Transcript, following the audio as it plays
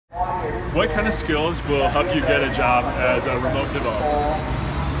What kind of skills will help you get a job as a remote developer?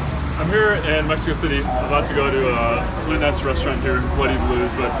 I'm here in Mexico City, about to go to a really nice restaurant here, Bloody Blues,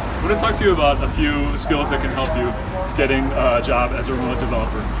 but I'm going to talk to you about a few skills that can help you getting a job as a remote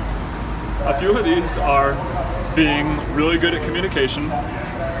developer. A few of these are being really good at communication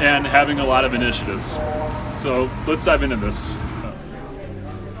and having a lot of initiatives. So let's dive into this.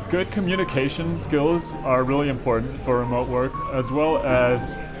 Good communication skills are really important for remote work, as well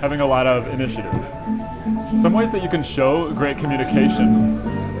as having a lot of initiative. Some ways that you can show great communication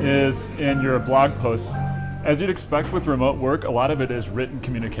is in your blog posts. As you'd expect with remote work, a lot of it is written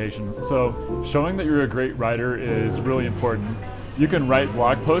communication. So showing that you're a great writer is really important. You can write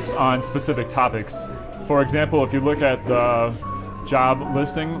blog posts on specific topics. For example, if you look at the job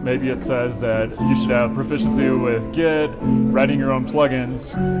listing, maybe it says that you should have proficiency with Git, writing your own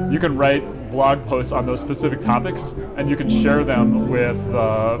plugins. You can write blog posts on those specific topics and you can share them with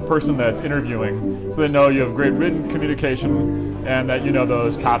the person that's interviewing so they know you have great written communication and that you know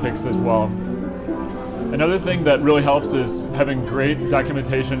those topics as well. Another thing that really helps is having great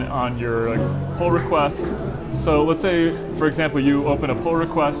documentation on your pull requests. So let's say, for example, you open a pull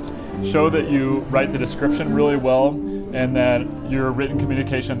request, show that you write the description really well and that your written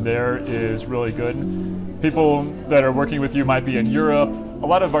communication there is really good. People that are working with you might be in Europe. A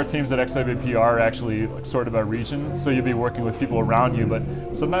lot of our teams at XWP are actually sort of a region, so you'll be working with people around you, but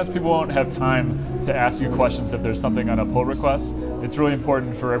sometimes people won't have time to ask you questions if there's something on a pull request. It's really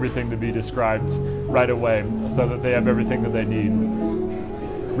important for everything to be described right away so that they have everything that they need.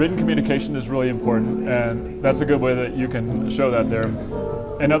 Written communication is really important, and that's a good way that you can show that there.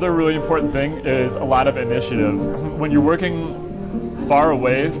 Another really important thing is a lot of initiative. When you're working far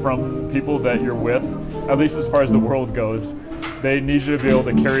away from people that you're with, at least as far as the world goes, they need you to be able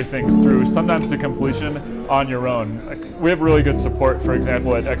to carry things through, sometimes to completion, on your own. We have really good support, for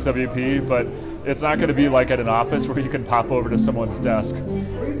example, at XWP, but it's not going to be like at an office where you can pop over to someone's desk.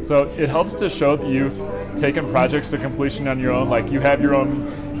 So it helps to show that you've taken projects to completion on your own, like you have your own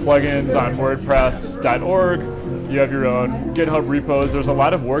plugins on WordPress.org, you have your own GitHub repos. There's a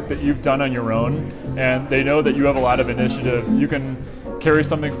lot of work that you've done on your own, and they know that you have a lot of initiative. You can carry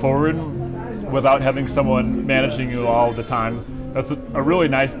something forward without having someone managing you all the time. That's a really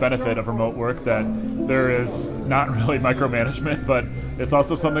nice benefit of remote work, that there is not really micromanagement, but it's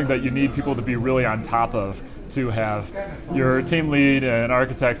also something that you need people to be really on top of to have. Your team lead and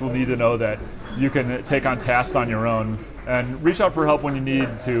architect will need to know that you can take on tasks on your own and reach out for help when you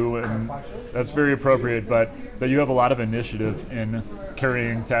need to, and that's very appropriate, but that you have a lot of initiative in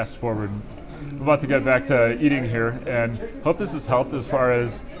carrying tasks forward. I'm about to get back to eating here, and hope this has helped as far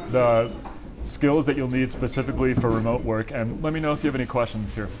as the skills that you'll need specifically for remote work, and let me know if you have any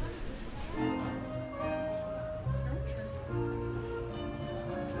questions here.